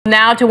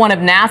Now to one of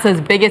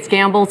NASA's biggest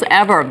gambles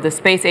ever. The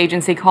space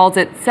agency calls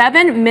it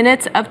 7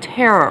 minutes of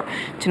terror.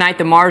 Tonight,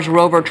 the Mars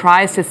rover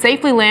tries to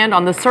safely land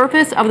on the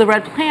surface of the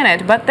red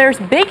planet, but there's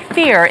big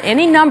fear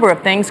any number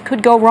of things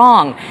could go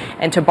wrong.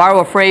 And to borrow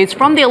a phrase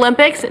from the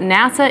Olympics,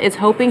 NASA is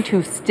hoping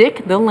to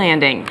stick the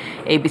landing.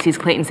 ABC's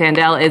Clayton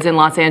Sandell is in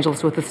Los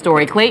Angeles with the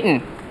story.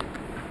 Clayton.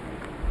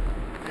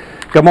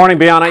 Good morning,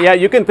 Bianna. Yeah,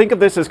 you can think of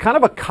this as kind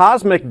of a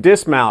cosmic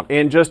dismount.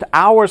 In just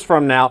hours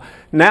from now,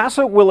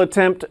 NASA will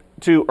attempt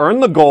to earn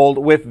the gold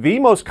with the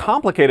most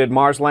complicated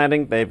Mars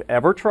landing they've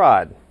ever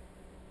tried.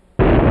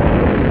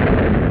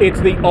 It's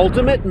the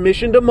ultimate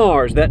mission to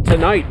Mars that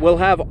tonight will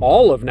have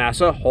all of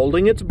NASA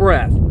holding its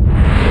breath.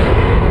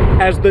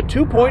 As the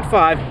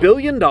 $2.5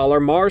 billion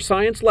Mars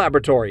Science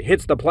Laboratory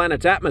hits the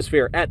planet's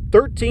atmosphere at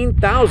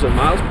 13,000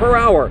 miles per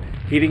hour,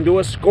 heating to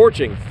a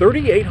scorching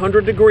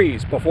 3,800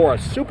 degrees before a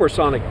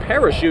supersonic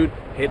parachute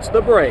hits the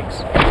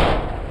brakes.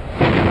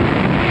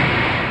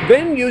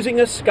 Then, using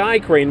a sky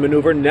crane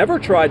maneuver never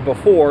tried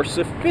before,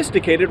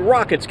 sophisticated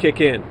rockets kick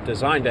in,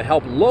 designed to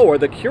help lower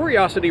the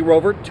Curiosity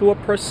rover to a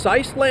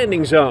precise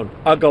landing zone,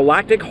 a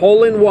galactic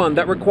hole-in-one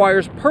that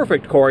requires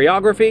perfect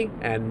choreography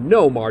and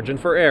no margin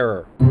for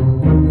error.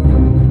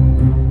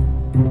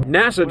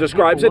 NASA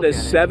describes it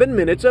as 7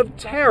 minutes of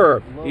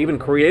terror, even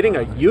creating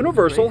a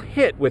universal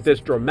hit with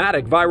this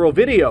dramatic viral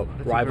video,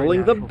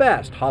 rivaling the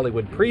best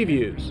Hollywood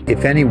previews.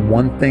 If any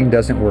one thing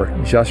doesn't work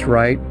just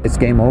right, it's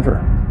game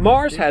over.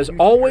 Mars has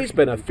always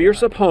been a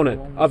fierce opponent.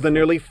 Of the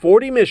nearly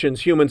 40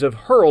 missions humans have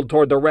hurled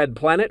toward the red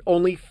planet,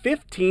 only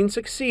 15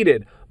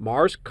 succeeded.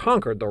 Mars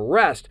conquered the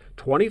rest,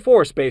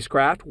 24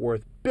 spacecraft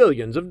worth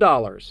billions of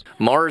dollars.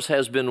 Mars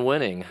has been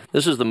winning.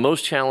 This is the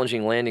most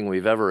challenging landing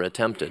we've ever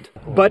attempted.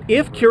 But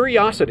if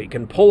Curiosity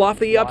can pull off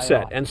the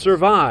upset and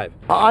survive,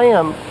 I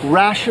am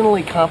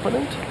rationally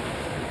confident.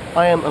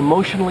 I am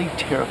emotionally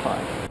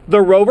terrified.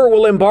 The rover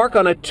will embark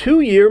on a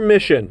 2-year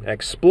mission,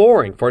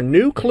 exploring for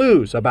new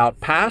clues about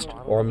past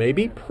or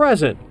maybe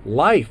present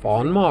life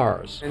on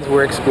Mars.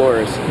 We're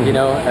explorers.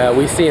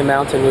 We see a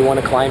mountain, we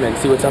want to climb it and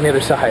see what's on the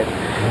other side.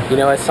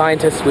 As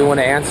scientists, we want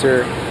to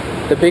answer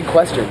the big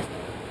questions.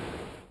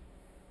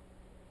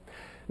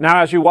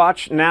 Now, as you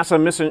watch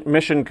NASA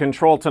Mission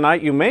Control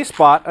tonight, you may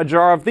spot a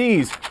jar of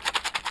these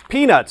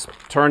peanuts.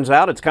 Turns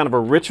out it's kind of a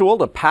ritual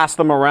to pass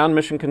them around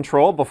Mission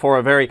Control before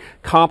a very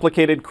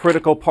complicated,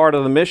 critical part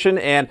of the mission,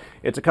 and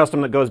it's a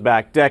custom that goes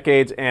back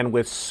decades, and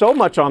with so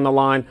much on the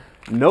line,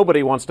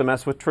 nobody wants to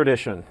mess with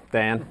tradition.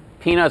 Dan?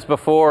 Peanuts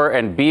before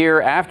and beer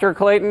after,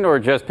 Clayton, or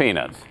just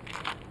peanuts?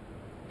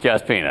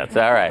 Just peanuts,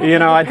 all right.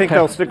 I think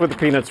they'll stick with the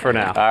peanuts for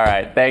now. All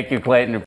right, thank you, Clayton.